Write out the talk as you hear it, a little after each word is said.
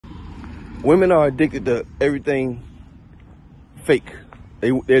Women are addicted to everything fake.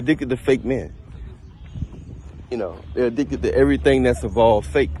 They're addicted to fake men. You know, they're addicted to everything that's involved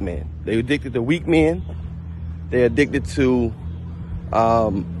fake men. They're addicted to weak men. They're addicted to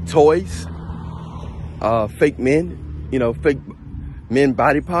toys, fake men, you know, fake men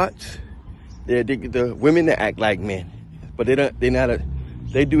body parts. They're addicted to women that act like men, but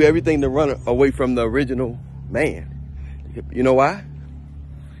they do everything to run away from the original man. You know why?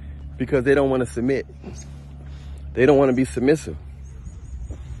 Because they don't want to submit. They don't want to be submissive.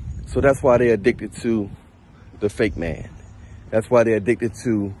 So that's why they're addicted to the fake man. That's why they're addicted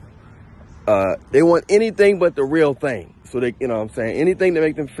to, they want anything but the real thing. So they, you know what I'm saying? Anything to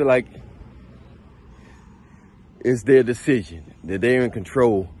make them feel like it's their decision, that they're in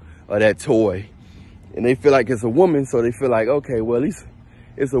control of that toy. And they feel like it's a woman, so they feel like, okay, well, at least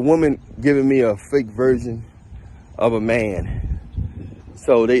it's a woman giving me a fake version of a man.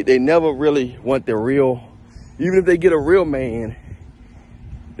 So they never really want the real, even if they get a real man,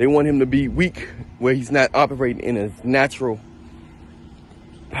 they want him to be weak, where he's not operating in his natural,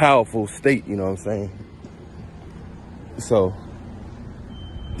 powerful state, you know what I'm saying? So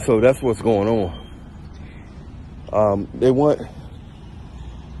that's what's going on.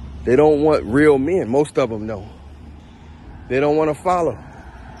 They don't want real men. Most of them don't. They don't want to follow.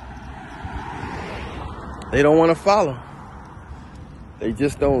 They don't want to follow. They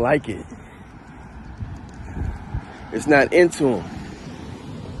just don't like it. It's not into them.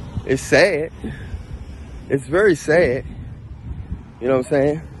 It's sad. It's very sad. You know what I'm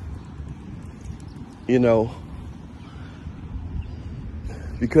saying? You know,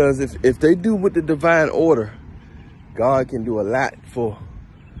 because if they do with the divine order, God can do a lot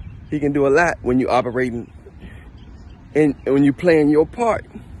he can do a lot when you're operating and when you're playing your part.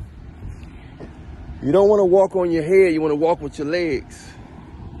 You don't want to walk on your head, you want to walk with your legs.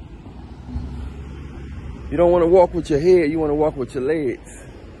 You don't want to walk with your head, you want to walk with your legs.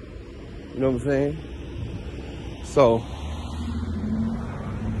 You know what I'm saying? So,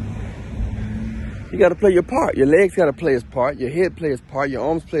 you got to play your part. Your legs got to play its part. Your head play its part. Your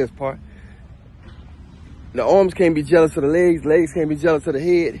arms play its part. The arms can't be jealous of the legs. Legs can't be jealous of the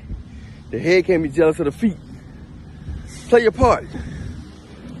head. The head can't be jealous of the feet. Play your part.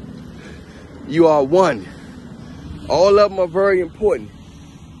 You are one. All of them are very important.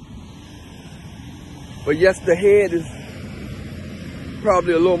 But yes, the head is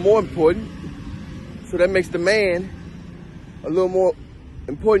probably a little more important. So that makes the man a little more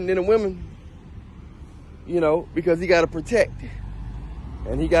important than the women, you know, because he got to protect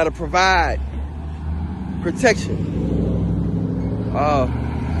and he got to provide protection.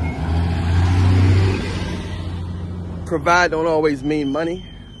 Provide don't always mean money.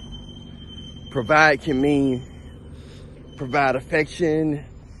 Provide can mean provide affection,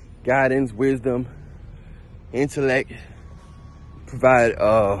 guidance, wisdom, intellect, provide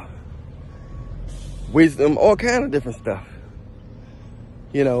wisdom, all kind of different stuff.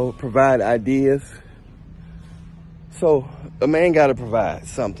 You know, provide ideas. So a man got to provide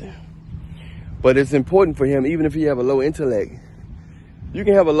something. But it's important for him, even if you have a low intellect, you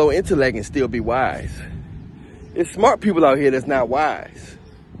can have a low intellect and still be wise. It's smart people out here that's not wise.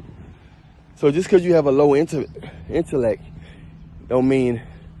 So just because you have a low intellect don't mean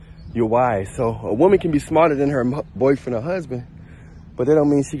you're wise. So a woman can be smarter than her boyfriend or husband, but that don't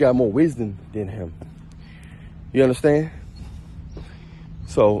mean she got more wisdom than him. You understand?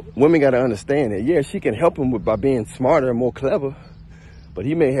 So women got to understand that, yeah, she can help him by being smarter and more clever, but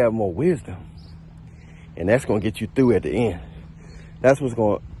he may have more wisdom. And that's going to get you through at the end. That's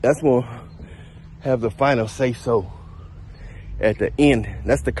going to have the final say so at the end.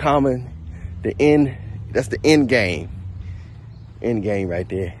 That's the end game. End game right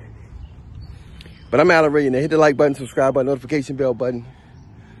there. But I'm out already. Now hit the like button, subscribe button, notification bell button.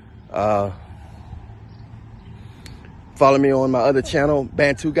 Follow me on my other channel,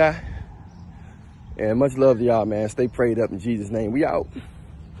 Bantu Guy. And much love to y'all, man. Stay prayed up in Jesus' name. We out.